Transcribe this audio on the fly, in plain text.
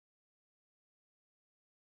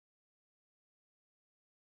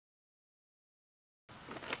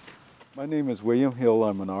My name is William Hill.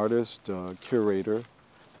 I'm an artist, curator,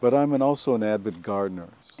 but I'm also an avid gardener.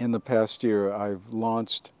 In the past year, I've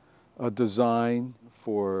launched a design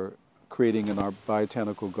for creating an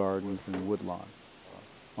botanical garden in Woodlawn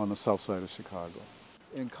on the south side of Chicago.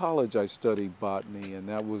 In college, I studied botany, and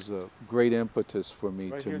that was a great impetus for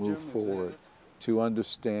me to move forward, to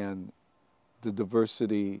understand the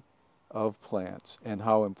diversity of plants and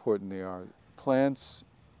how important they are. Plants,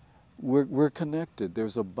 we're connected.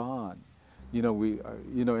 There's a bond.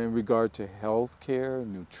 In regard to health care,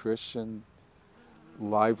 nutrition,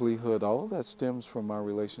 livelihood, all of that stems from our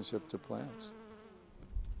relationship to plants.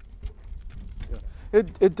 Yeah.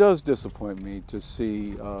 It does disappoint me to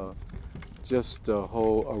see just a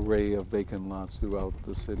whole array of vacant lots throughout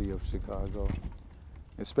the city of Chicago,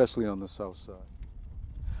 especially on the south side.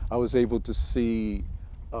 I was able to see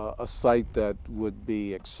a site that would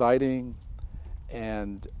be exciting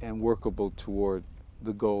and workable toward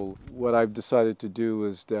the goal. What I've decided to do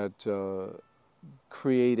is that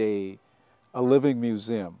create a living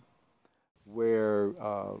museum where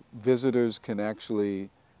visitors can actually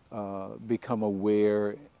become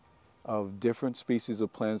aware of different species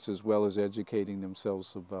of plants as well as educating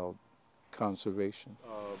themselves about conservation.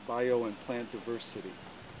 Bio and plant diversity.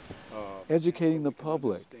 Educating the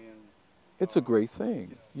public. It's a great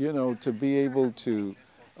thing, to be able to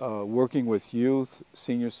working with youth,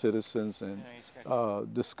 senior citizens, and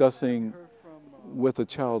discussing with a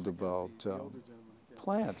child about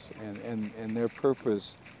plants and their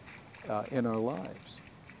purpose in our lives.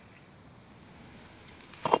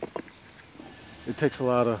 It's a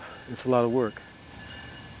lot of work.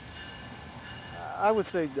 I would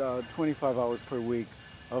say 25 hours per week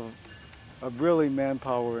of really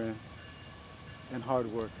manpower and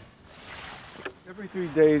hard work. Every 3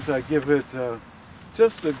 days I give it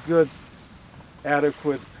just a good,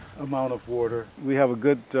 adequate amount of water. We have a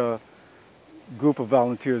good group of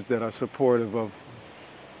volunteers that are supportive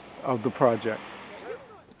of the project.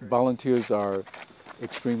 Volunteers are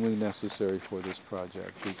extremely necessary for this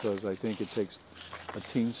project because I think it takes a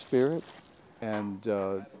team spirit, and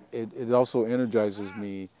it also energizes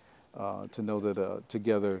me to know that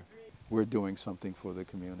together we're doing something for the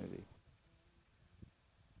community.